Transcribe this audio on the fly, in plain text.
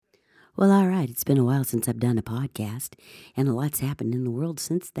Well, all right. It's been a while since I've done a podcast, and a lot's happened in the world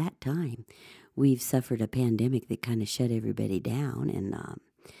since that time. We've suffered a pandemic that kind of shut everybody down and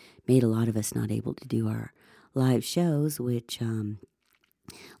made a lot of us not able to do our live shows, which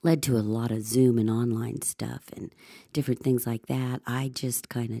led to a lot of Zoom and online stuff and different things like that. I just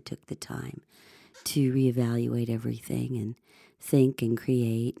kind of took the time to reevaluate everything and think and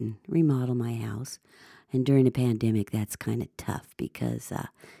create and remodel my house. And during a pandemic, that's kind of tough because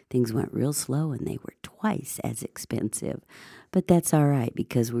things went real slow and they were twice as expensive. But that's all right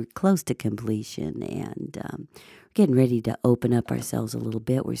because we're close to completion and we're getting ready to open up ourselves a little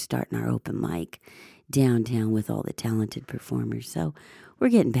bit. We're starting our open mic downtown with all the talented performers. So we're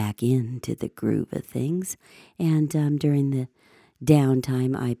getting back into the groove of things. And during the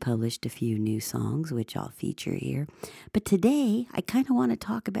downtime, I published a few new songs, which I'll feature here. But today, I kind of want to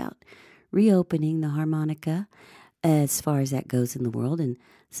talk about reopening the harmonica as far as that goes in the world, and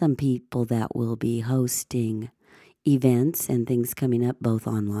some people that will be hosting events and things coming up both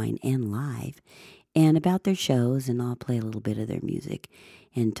online and live, and about their shows, and I'll play a little bit of their music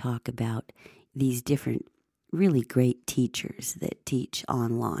and talk about these different really great teachers that teach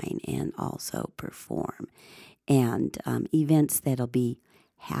online and also perform, and events that'll be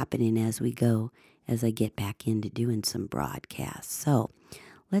happening as we go, as I get back into doing some broadcasts. So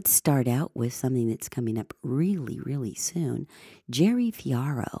let's start out with something that's coming up really, really soon. Jerry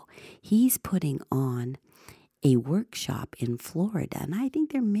Fiaro, he's putting on a workshop in Florida, and I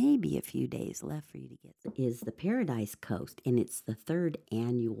think there may be a few days left for you to get. Is the Paradise Coast, and it's the third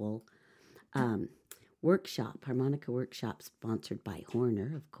annual workshop, harmonica workshop, sponsored by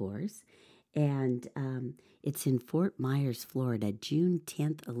Horner, of course, and it's in Fort Myers, Florida, June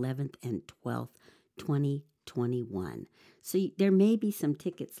 10th, 11th, and 12th, 2021. So there may be some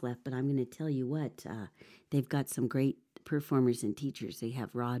tickets left, but I'm going to tell you what, they've got some great performers and teachers. They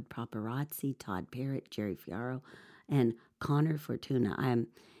have Rod Paparazzi, Todd Parrott, Jerry Fiaro, and Connor Fortuna. And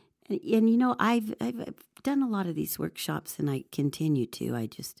you know, I've done a lot of these workshops, and I continue to.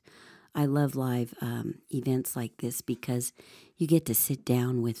 I love live events like this because you get to sit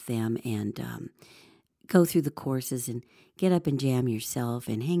down with them and go through the courses and get up and jam yourself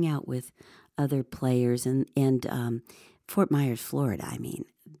and hang out with other players and Fort Myers, Florida. I mean,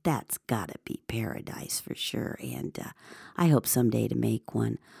 that's gotta be paradise for sure. And I hope someday to make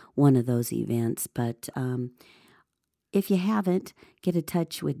one of those events. But if you haven't, get in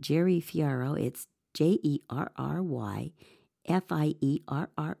touch with Jerry Fiaro. It's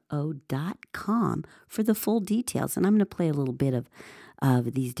JerryFiero.com for the full details. And I'm going to play a little bit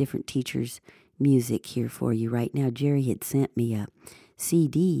of these different teachers' music here for you right now. Jerry had sent me a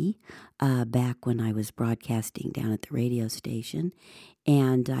CD back when I was broadcasting down at the radio station,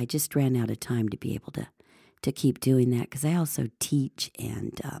 and I just ran out of time to be able to keep doing that because I also teach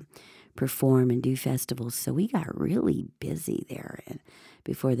and perform and do festivals, so we got really busy there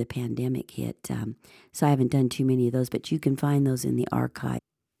before the pandemic hit, so I haven't done too many of those, but you can find those in the archive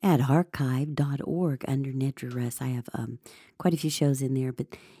at archive.org under Nedra Russ. I have quite a few shows in there, but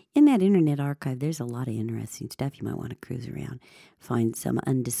in that Internet Archive, there's a lot of interesting stuff. You might want to cruise around, find some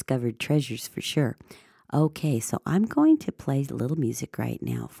undiscovered treasures for sure. Okay, so I'm going to play a little music right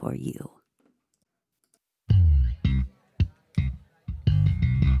now for you.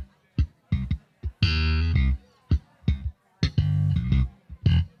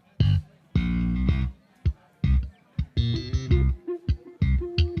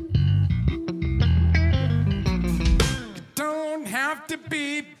 Don't have to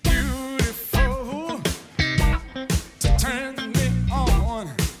be beautiful to turn me on.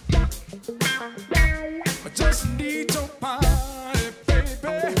 I just need your body, baby,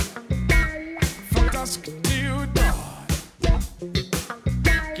 from dusk till dawn.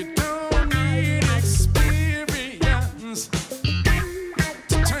 You don't need experience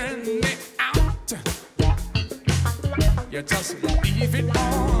to turn me out. You just leave it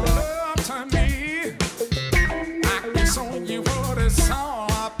all up to me. I can show you what it's all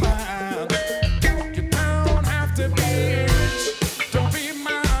about. You don't have to be rich to be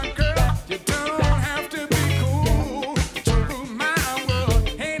my girl. You don't have to be cool to rule my world.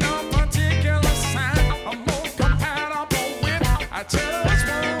 Ain't no particular sign I'm more compatible with. I just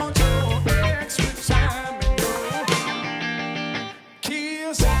want your extra time and your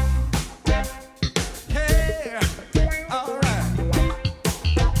kiss. Hey, alright.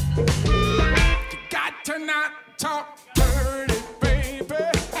 You got to not talk dirty, baby,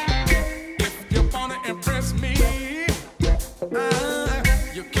 if you wanna impress me.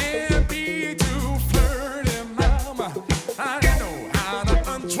 You can't be too flirty, mama. I know how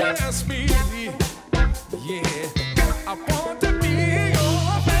to undress me. Yeah, I want to be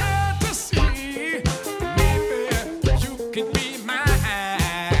your fantasy.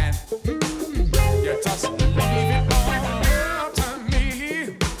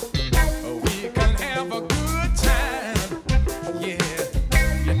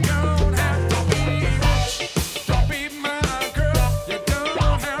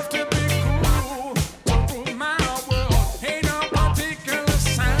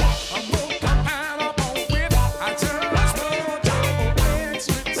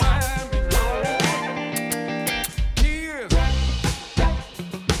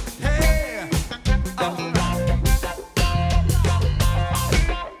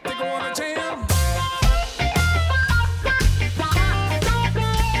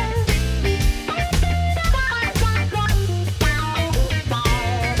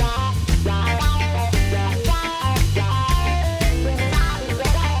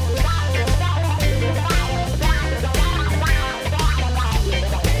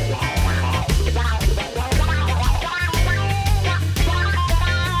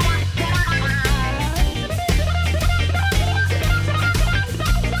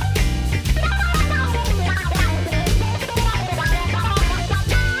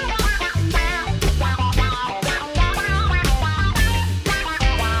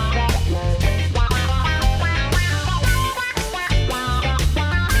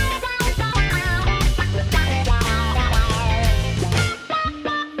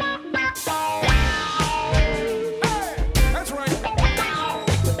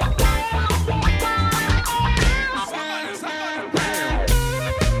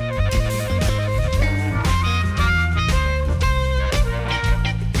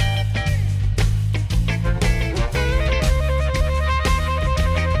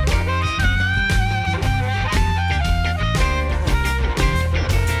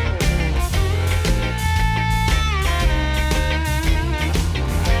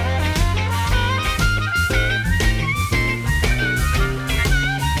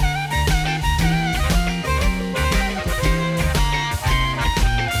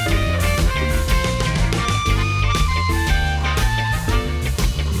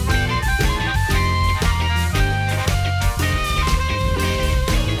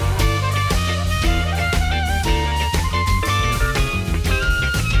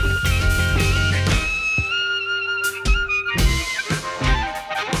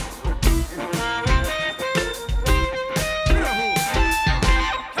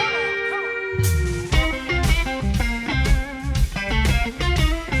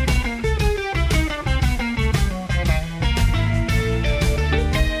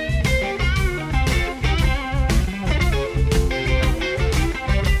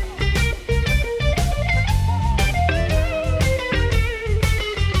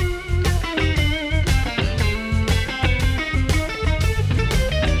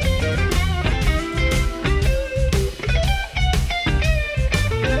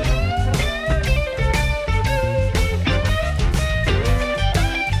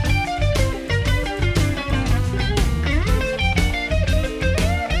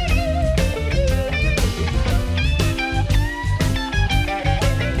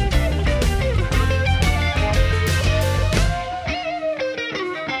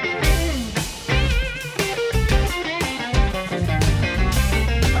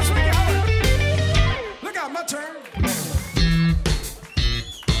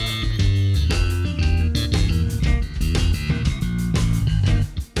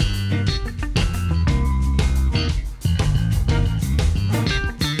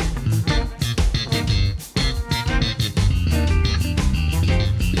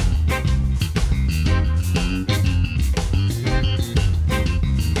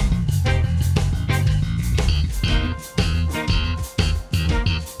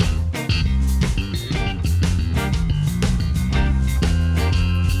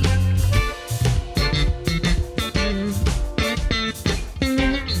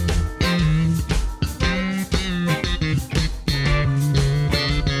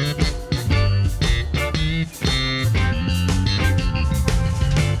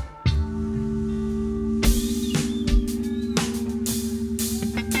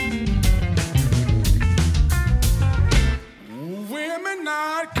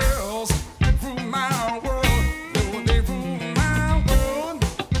 night girls rule my world. Oh, they rule my world.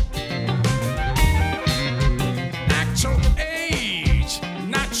 Act your age,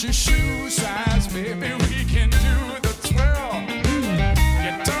 not your shoe size, baby. We can do the twirl.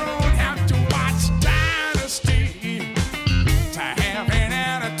 You don't have to watch Dynasty to have an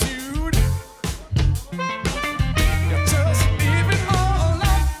attitude. You just leave it all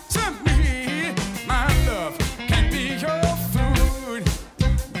up to me. My love can be your food.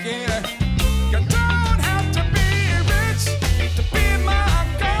 Yeah, you don't have to be rich to be my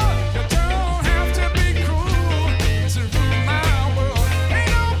girl. You don't have to be cool to rule my world. Ain't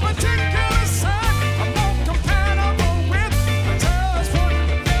no particular sign I'm more compatible with. I just want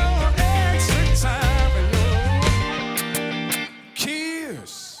your extra time and love.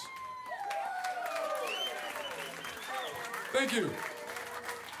 Kiss. Thank you.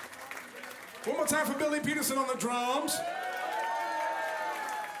 One more time for Billy Peterson on the drums.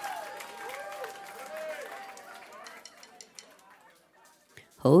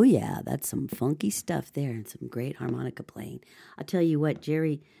 Oh, yeah, that's some funky stuff there and some great harmonica playing. I'll tell you what,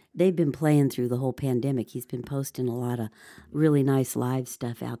 Jerry, they've been playing through the whole pandemic. He's been posting a lot of really nice live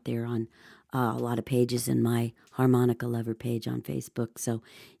stuff out there on a lot of pages in my Harmonica Lover page on Facebook. So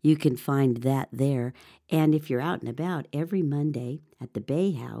you can find that there. And if you're out and about, every Monday at the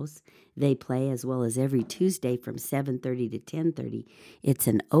Bay House, they play, as well as every Tuesday from 7:30 to 10:30. It's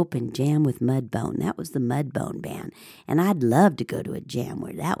an open jam with Mudbone. That was the Mudbone band. And I'd love to go to a jam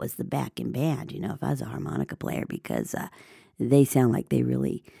where that was the backing band, you know, if I was a harmonica player, because they sound like they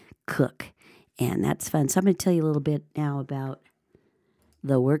really cook. And that's fun. So I'm going to tell you a little bit now about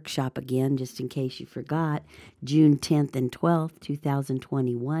the workshop again, just in case you forgot. June 10th and 12th,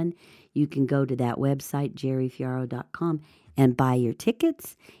 2021. You can go to that website, jerryfiaro.com, and buy your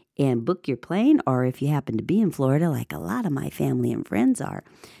tickets and book your plane. Or if you happen to be in Florida, like a lot of my family and friends are,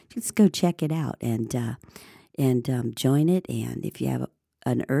 just go check it out and join it. And if you have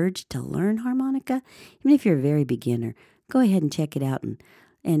an urge to learn harmonica, even if you're a very beginner, go ahead and check it out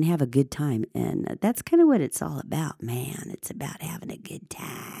and have a good time. And that's kind of what it's all about, man. It's about having a good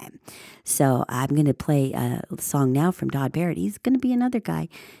time. So I'm going to play a song now from Todd Barrett. He's going to be another guy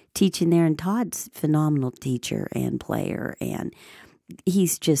teaching there, and Todd's a phenomenal teacher and player. And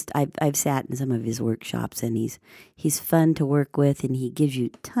he's just, I've sat in some of his workshops, and he's fun to work with, and he gives you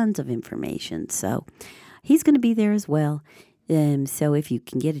tons of information. So he's going to be there as well. So if you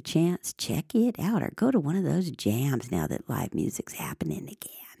can get a chance, check it out or go to one of those jams now that live music's happening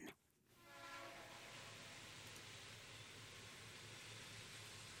again.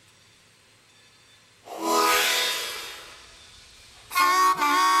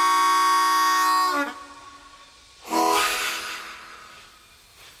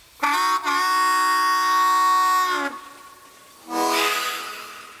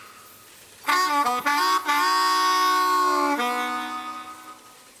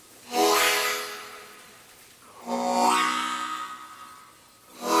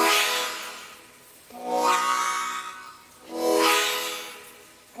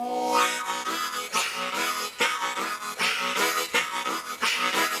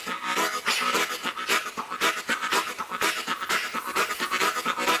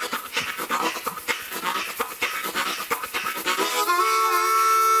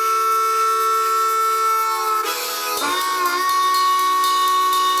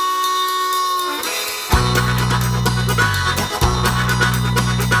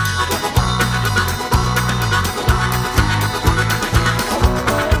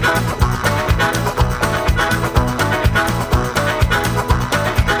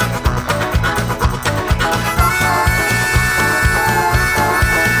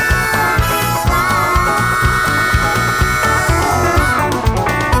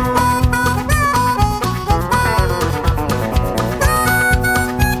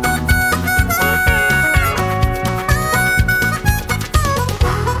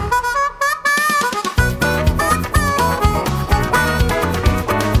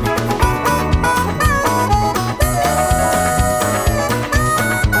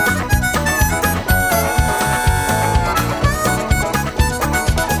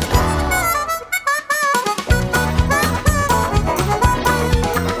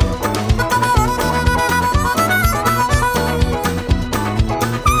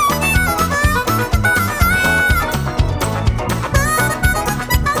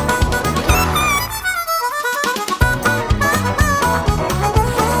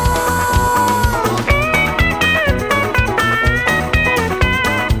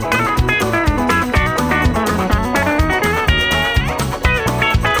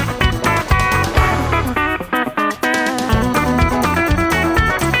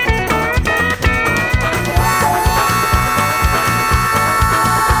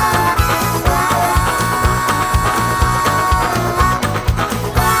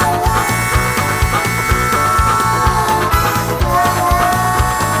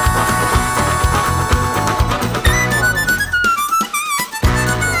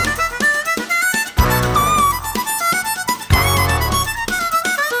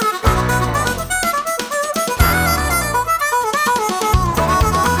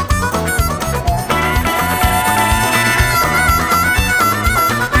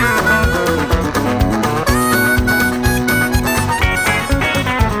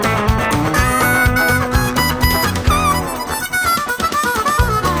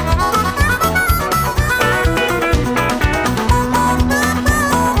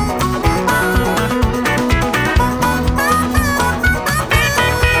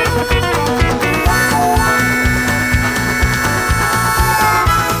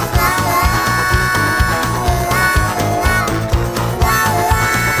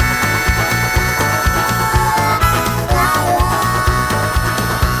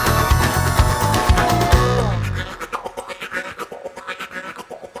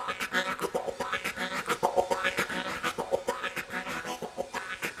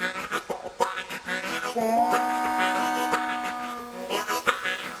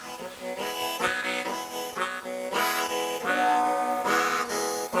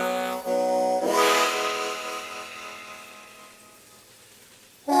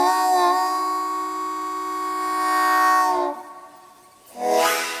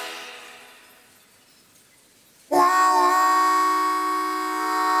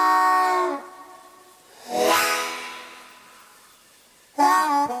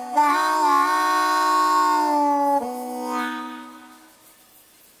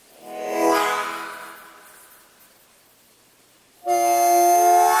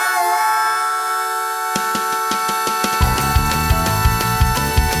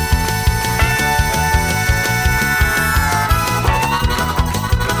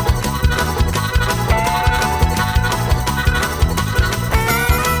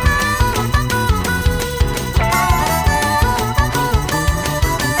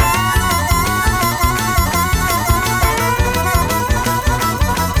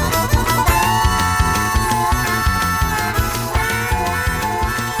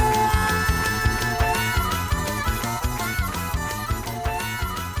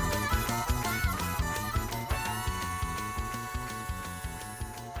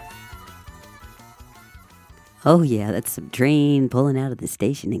 Oh, yeah, that's some train pulling out of the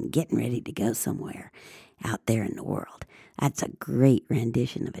station and getting ready to go somewhere out there in the world. That's a great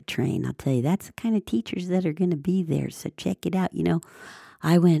rendition of a train. I'll tell you, that's the kind of teachers that are going to be there. So check it out. You know,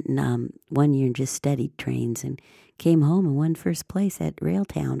 I went and one year and just studied trains and came home and won first place at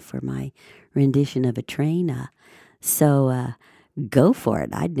Railtown for my rendition of a train. So go for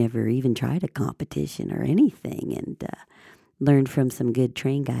it. I'd never even tried a competition or anything, and learned from some good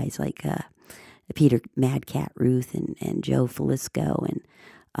train guys like Peter Mad Cat Ruth and Joe Falisco and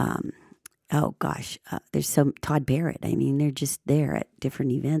there's some Todd Barrett. I mean, they're just there at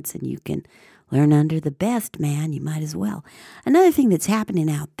different events, and you can learn under the best, man. You might as well. Another thing that's happening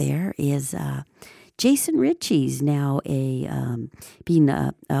out there is Jason Ritchie's now being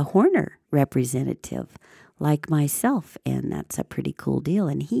a Horner representative like myself, and that's a pretty cool deal.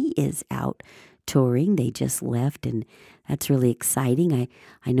 And he is out touring. They just left, and that's really exciting.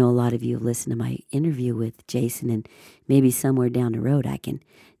 I know a lot of you have listened to my interview with Jason, and maybe somewhere down the road I can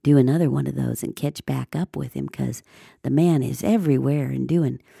do another one of those and catch back up with him, because the man is everywhere and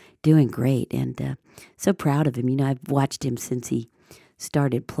doing great, and so proud of him. You know, I've watched him since he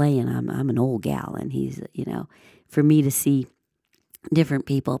started playing. I'm an old gal, and he's, you know, for me to see different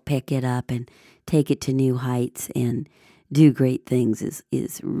people pick it up and take it to new heights and do great things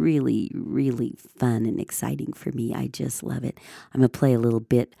is really, really fun and exciting for me. I just love it. I'm going to play a little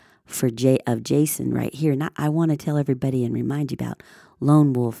bit of Jason right here. And I want to tell everybody and remind you about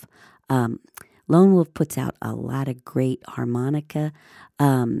Lone Wolf. Lone Wolf puts out a lot of great harmonica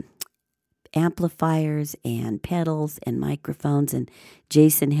amplifiers and pedals and microphones, and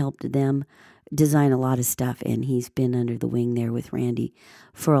Jason helped them design a lot of stuff, and he's been under the wing there with Randy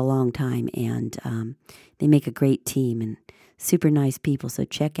for a long time, and they make a great team and super nice people. So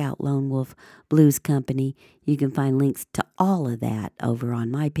check out Lone Wolf Blues Company. You can find links to all of that over on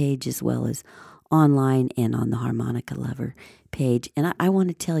my page, as well as online and on the Harmonica Lover page. And I want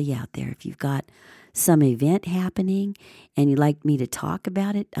to tell you out there, if you've got some event happening and you'd like me to talk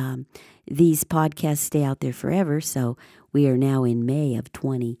about it, these podcasts stay out there forever. So we are now in May of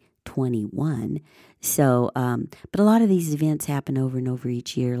 2021. So, but a lot of these events happen over and over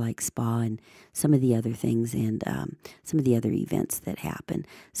each year, like SPA and some of the other things, and some of the other events that happen.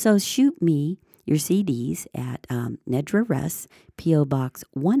 So shoot me your CDs at Nedra Russ, P.O. Box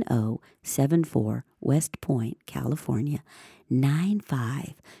 1074, West Point, California,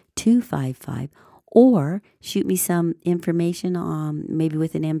 95255, or shoot me some information on maybe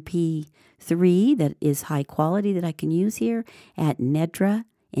with an MP3 that is high quality that I can use here at Nedra,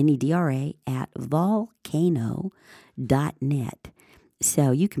 Nedra, at volcano.net.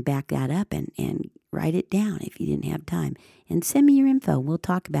 So you can back that up and write it down if you didn't have time. And send me your info. We'll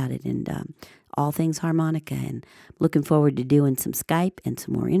talk about it and all things harmonica. And looking forward to doing some Skype and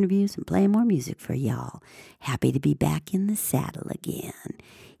some more interviews and playing more music for y'all. Happy to be back in the saddle again.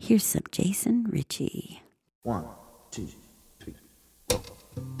 Here's some Jason Ritchie. 1, 2, 3.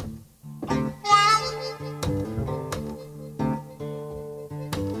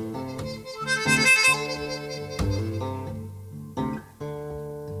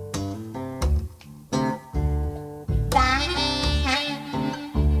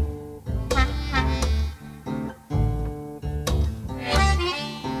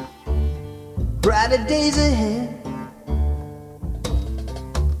 Brighter days ahead,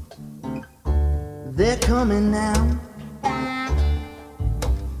 they're coming now.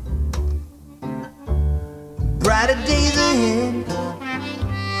 Brighter days ahead,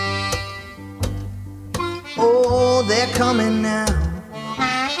 oh, they're coming now.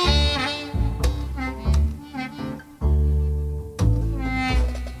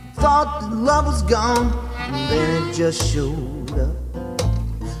 Thought that love was gone, and then it just showed up.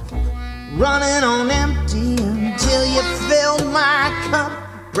 Running on empty until you filled my cup.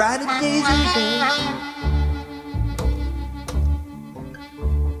 Brighter days ahead,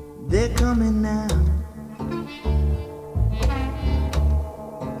 they're coming now.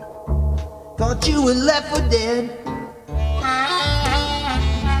 Thought you were left for dead,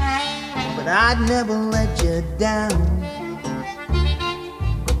 but I'd never let you down.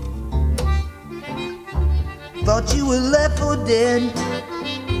 Thought you were left for dead,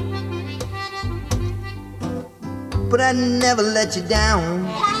 but I never let you down.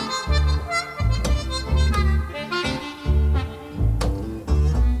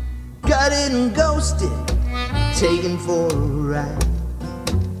 Gutted and ghosted, taken for a ride.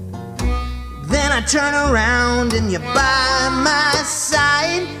 Then I turn around and you're by my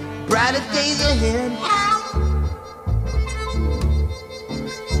side. Brighter days ahead,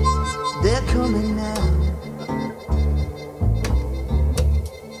 they're coming now.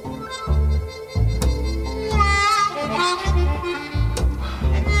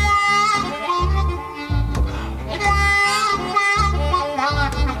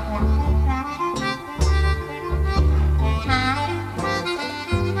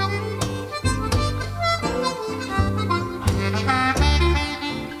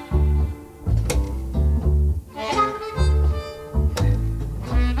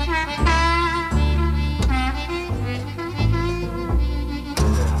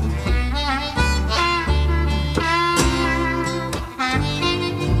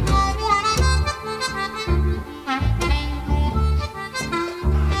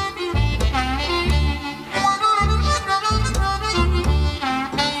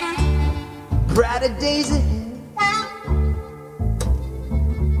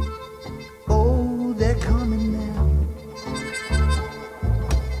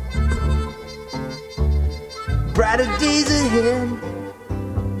 brighter days ahead.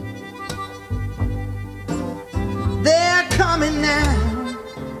 They're coming now.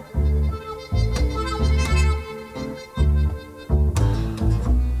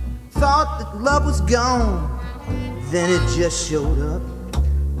 Thought that love was gone, then it just showed up,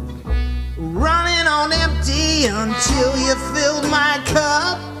 running on empty until you filled my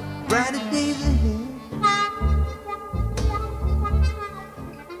cup. Brighter days ahead.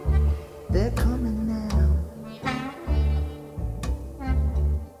 They're coming now.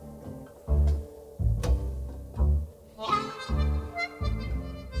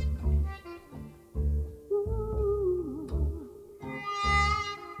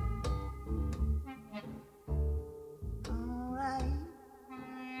 All right.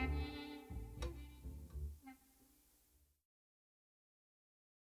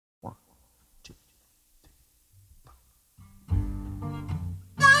 One, two.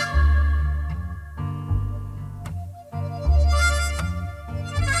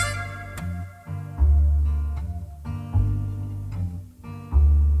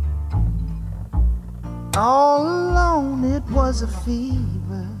 All alone it was a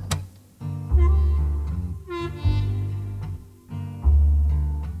fever,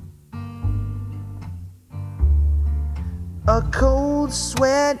 a cold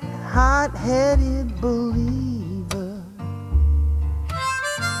sweat, hot-headed believer.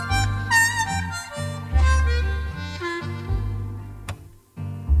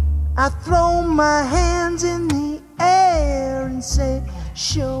 I throw my hands in the air and say,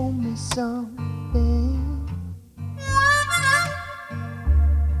 show me something.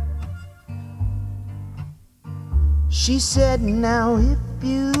 She said, now if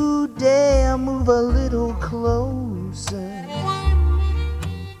you dare move a little closer.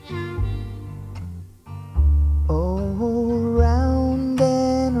 Oh, round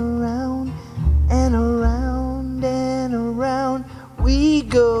and around and around and around we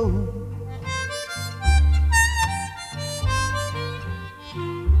go.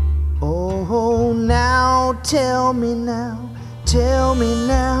 Oh, now tell me now, tell me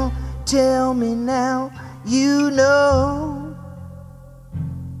now, tell me now, you know.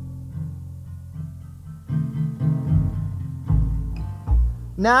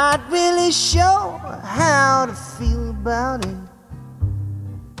 Not really sure how to feel about it.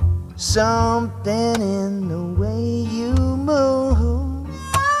 Something in the way you move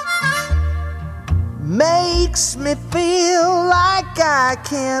makes me feel like I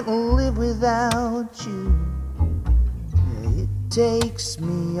can't live without you. It takes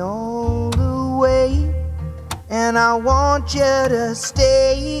me all the way, and I want you to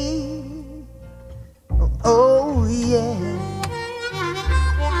stay. Oh yeah.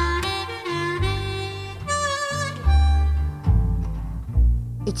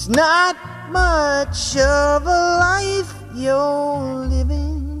 It's not much of a life you're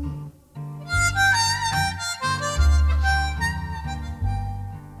living.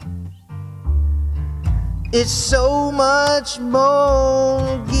 It's so much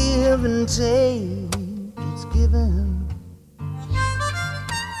more give and take. It's given.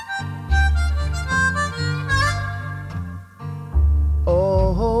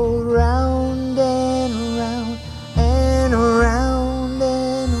 Oh, round and around and around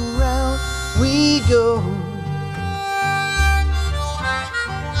and around we go.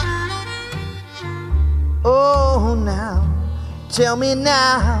 Oh, now, tell me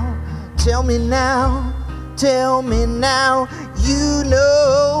now, tell me now, tell me now, you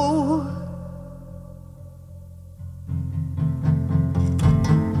know.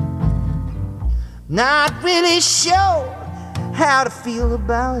 Not really sure how to feel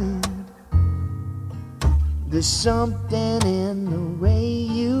about it. There's something in the way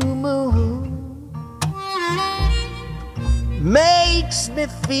you move makes me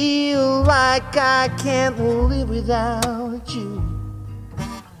feel like I can't live without you.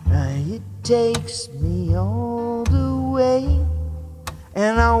 It takes me all the way,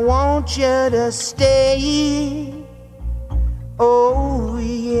 and I want you to stay. Oh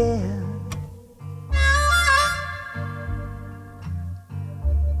yeah.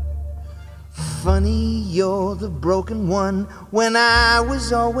 Funny, you're the broken one when I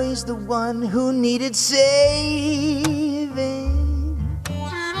was always the one who needed saving.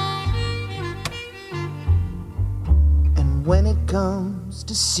 And when it comes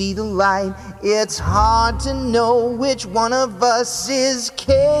to see the light, it's hard to know which one of us is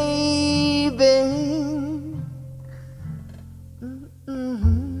caving.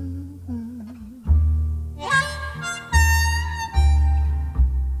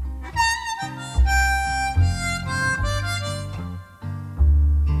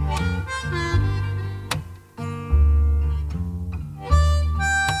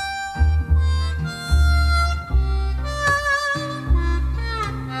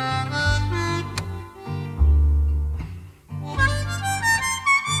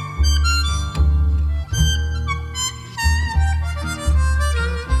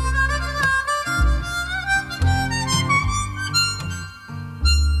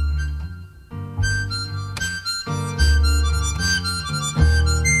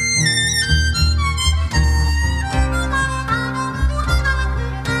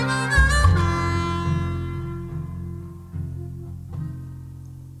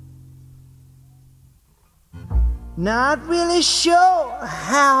 not really sure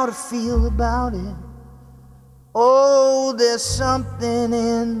how to feel about it. Oh, there's something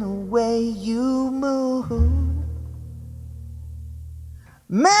in the way you move.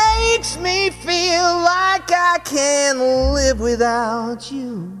 Makes me feel like I can't live without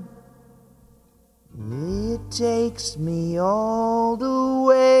you. It takes me all the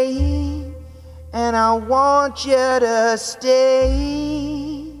way, and I want you to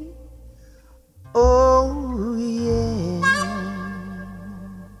stay. Oh, yeah.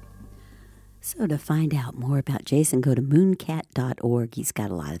 So to find out more about Jason, go to mooncat.org. He's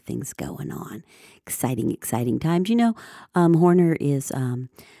got a lot of things going on. Exciting times. You know, Horner is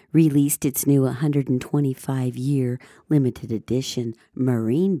released its new 125-year limited edition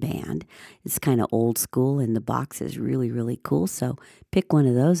Marine Band. It's kind of old school, and the box is really cool. So pick one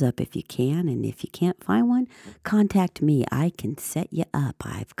of those up if you can. And if you can't find one, contact me. I can set you up.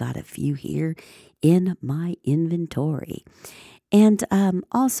 I've got a few here in my inventory. And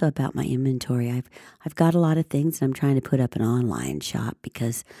also about my inventory, I've got a lot of things, and I'm trying to put up an online shop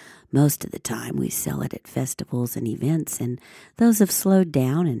because most of the time we sell it at festivals and events, and those have slowed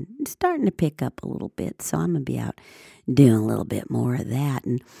down and starting to pick up a little bit. So I'm going to be out doing a little bit more of that.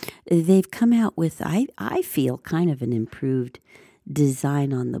 And they've come out with, I feel, kind of an improved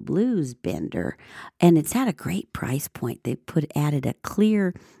design on the blues bender, and it's at a great price point. They added a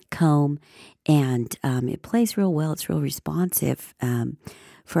clear comb, and it plays real well. It's real responsive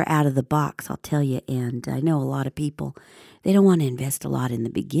for out of the box, I'll tell you. And I know a lot of people, they don't want to invest a lot in the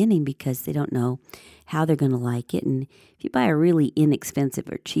beginning because they don't know how they're going to like it. And if you buy a really inexpensive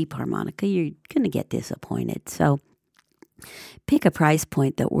or cheap harmonica, you're going to get disappointed. So pick a price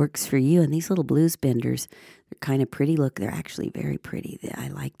point that works for you. And these little blues benders, they're kind of pretty. Look, they're actually very pretty. I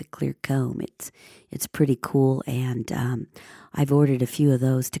like the clear comb. It's pretty cool. And I've ordered a few of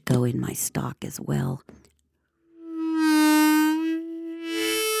those to go in my stock as well.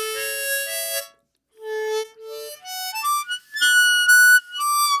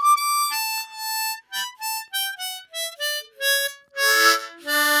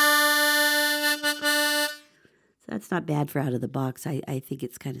 That's not bad for out of the box. I think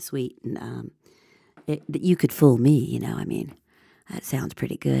it's kind of sweet, and you could fool me, you know. I mean, that sounds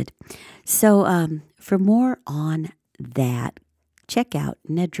pretty good. So for more on that, check out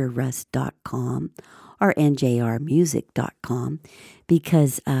nedrarust.com or njrmusic.com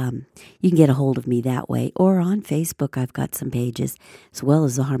because you can get a hold of me that way. Or on Facebook, I've got some pages, as well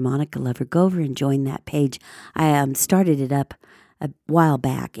as the Harmonica Lover. Go over and join that page. I started it up a while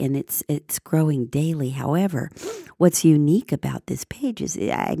back, and it's growing daily. However, what's unique about this page is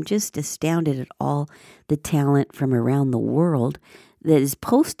I'm just astounded at all the talent from around the world that is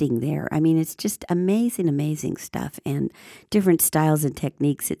posting there. I mean, it's just amazing stuff and different styles and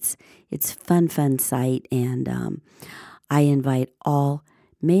techniques. It's fun site, and I invite all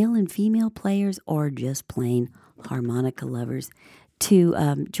male and female players or just plain harmonica lovers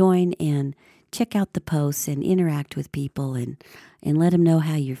to join and check out the posts and interact with people and let them know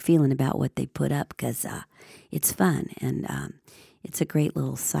how you're feeling about what they put up, because it's fun and it's a great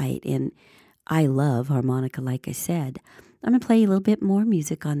little site. And I love harmonica, like I said. I'm going to play a little bit more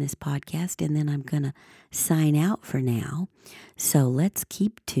music on this podcast, and then I'm going to sign out for now. So let's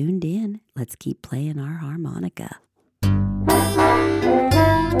keep tuned in. Let's keep playing our harmonica.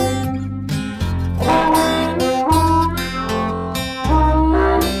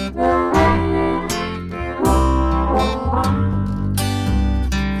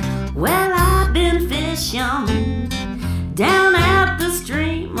 Well, I've been fishing down at the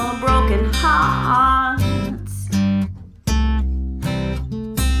stream of broken hearts.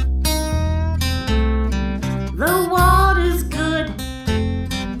 The water's good,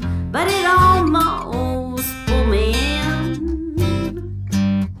 but it almost pulled me in.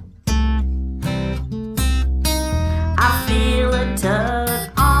 I feel a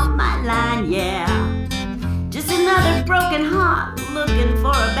tug on my line, yeah. Just another broken heart looking for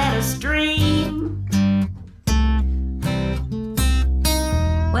a better stream.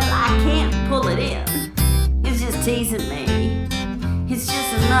 Well, I can't pull it in. It's just teasing me. It's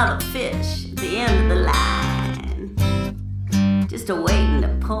just another fish at the end of the line, just waiting to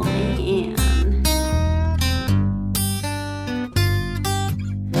pull me in.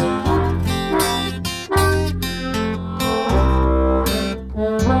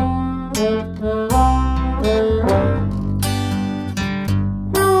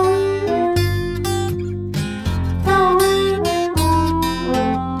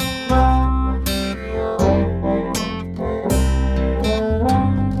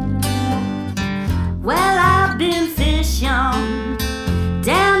 Well, I've been fishing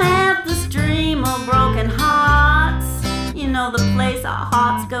down at the stream place our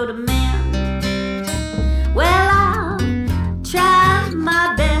hearts go to mend. Well, I'll try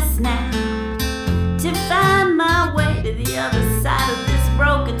my best now to find my way to the other side of this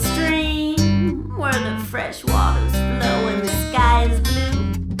broken stream, where the fresh waters flow and the sky is blue.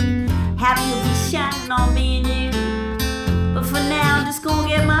 Happy will be shining on me and you, but for now I'm just gonna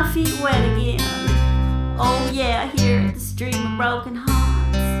get my feet wet again. Oh yeah, here at the stream of broken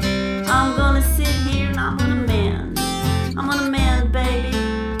hearts, I'm gonna sit here and I'm gonna mend. I'm gonna mend, baby.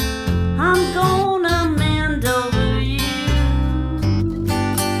 I'm gonna mend over you.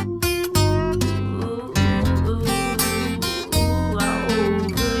 Ooh, ooh, ooh, over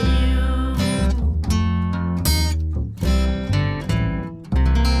you.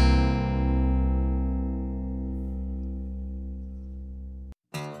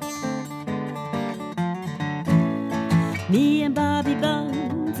 Me and Bobby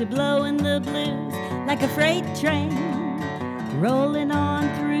Bones are blowing the blues like a freight train rolling on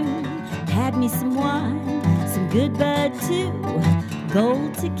through. Had me some wine, some good bud too,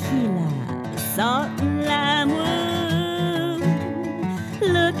 gold tequila, salt and lime. Woo.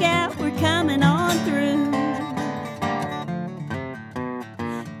 Look out, we're coming on through.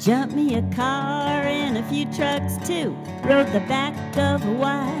 Jumped me a car and a few trucks too, rode the back of a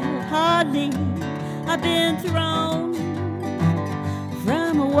wild Harley. I've been thrown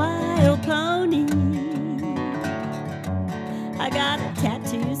from a wild pony. I got a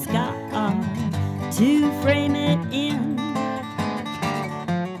tattoo scar to frame it in.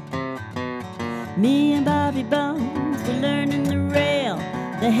 Me and Bobby Bones were learning the rail,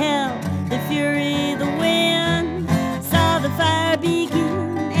 the hell, the fury, the wind. Saw the fire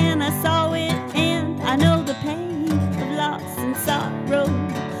begin and I saw it end. I know the pain of loss and sorrow.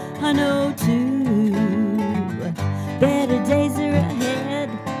 I know too, better days are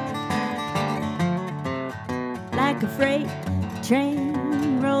ahead. Like a freight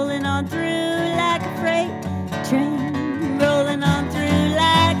train rolling on through, like a freight train rolling on through,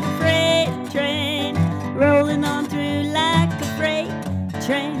 like a freight train rolling on through, like a freight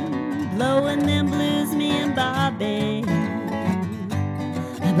train blowing them blues. Me and Bobby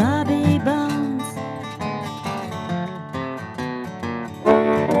Bones.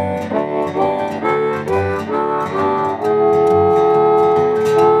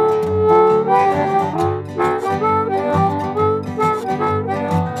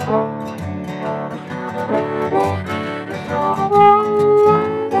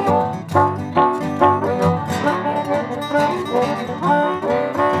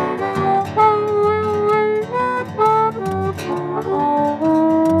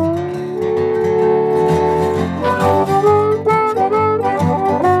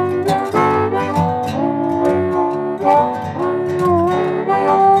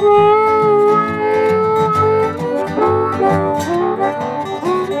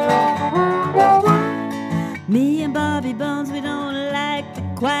 Me and Bobby Bones, we don't like the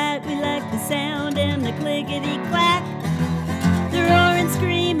quiet, we like the sound and the clickety-clack. The roaring,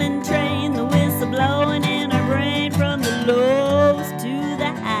 screaming train, the whistle blowing in our brain from the lows to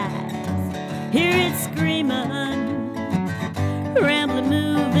the highs. Hear it screaming, rambling,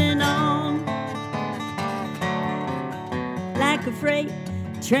 moving on. Like a freight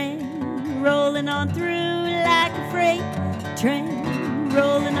train rolling on through, like a freight train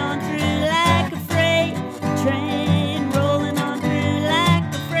rolling on through, like a freight train rolling on through,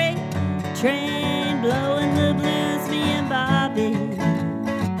 like a freight train blowing the blues. Me and Bobby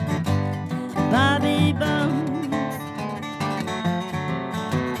Bones.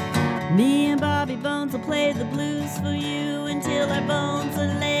 Me and Bobby Bones will play the blues for you until our bones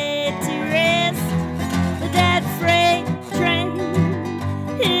are laid to rest. But that freight train,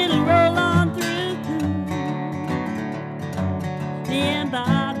 it'll roll on through. Me and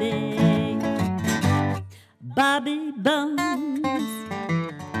Bobby Bones.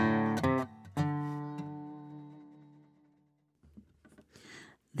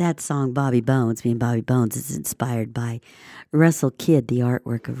 That song, Bobby Bones, Me and Bobby Bones, is inspired by Russell Kidd, the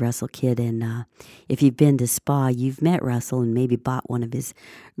artwork of Russell Kidd. And if you've been to Spa, you've met Russell and maybe bought one of his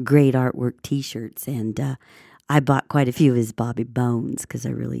great artwork T-shirts. And I bought quite a few of his Bobby Bones because I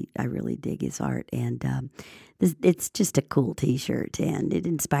really dig his art. And it's just a cool T-shirt, and it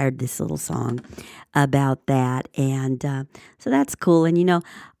inspired this little song about that. And so that's cool. And, you know,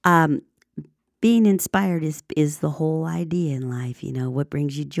 being inspired is the whole idea in life. You know, what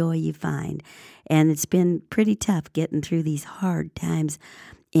brings you joy, you find. And it's been pretty tough getting through these hard times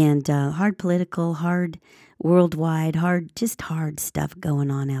and hard political, hard worldwide, just hard stuff going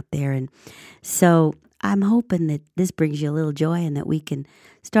on out there. And so I'm hoping that this brings you a little joy and that we can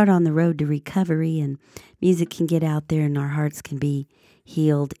start on the road to recovery and music can get out there and our hearts can be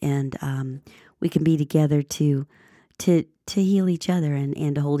healed, and we can be together to heal each other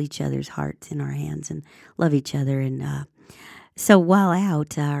and to hold each other's hearts in our hands and love each other. And so while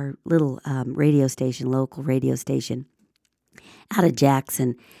out, our little local radio station out of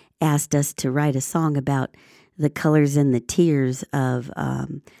Jackson asked us to write a song about the colors and the tears of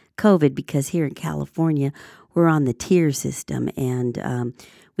COVID, because here in California, we're on the tier system, and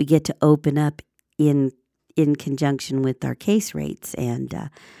we get to open up in conjunction with our case rates. And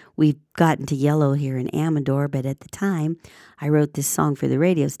we've gotten to yellow here in Amador, but at the time I wrote this song for the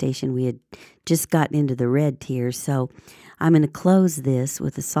radio station, we had just gotten into the red tier. So I'm going to close this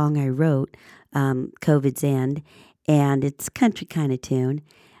with a song I wrote, COVID's End, and it's a country kind of tune.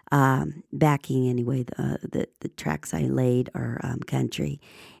 Backing anyway, the tracks I laid are country.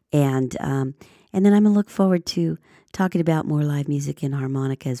 And then I'm going to look forward to talking about more live music and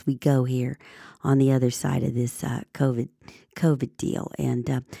harmonica as we go here on the other side of this COVID deal.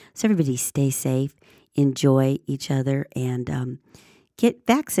 And so everybody stay safe, enjoy each other, and get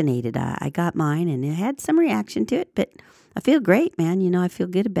vaccinated. I got mine, and it had some reaction to it, but I feel great, man. I feel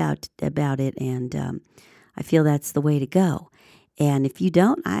good about it, and I feel that's the way to go. And if you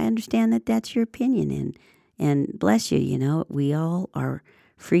don't, I understand that that's your opinion, and bless you. We all are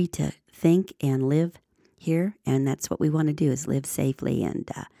free to think and live here, and that's what we want to do, is live safely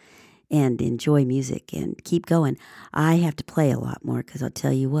and enjoy music and keep going. I have to play a lot more because I'll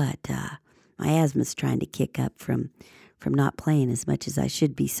tell you what, my asthma's trying to kick up from not playing as much as I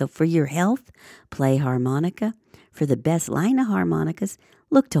should be. So for your health, play harmonica. For the best line of harmonicas,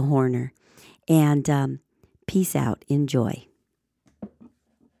 look to Horner. And peace out. Enjoy.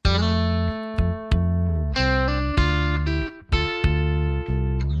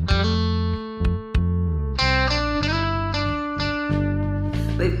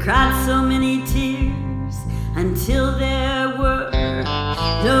 We've cried so many tears until there were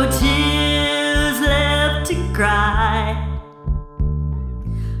no tears left to cry.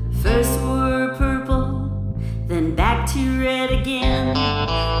 First were purple, then back to red again.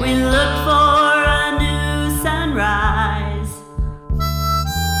 We look for a new sunrise.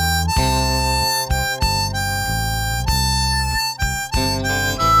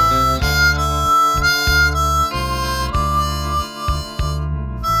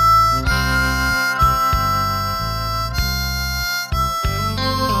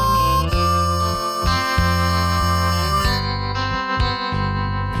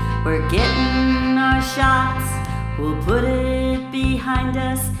 We're getting our shots, we'll put it behind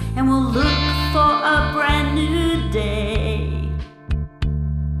us, and we'll look for a brand new day.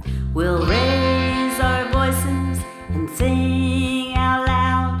 We'll raise our voices and sing out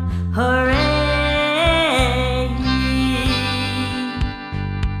loud, hooray!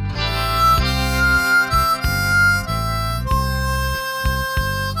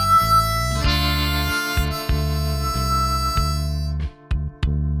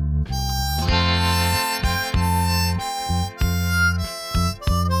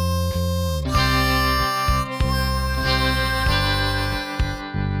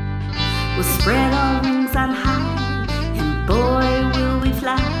 We'll spread our wings on high, and boy will we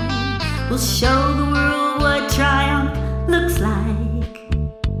fly. We'll show the world what triumph looks like.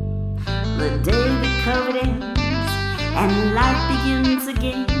 The day that COVID ends and life begins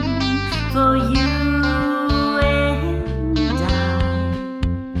again for you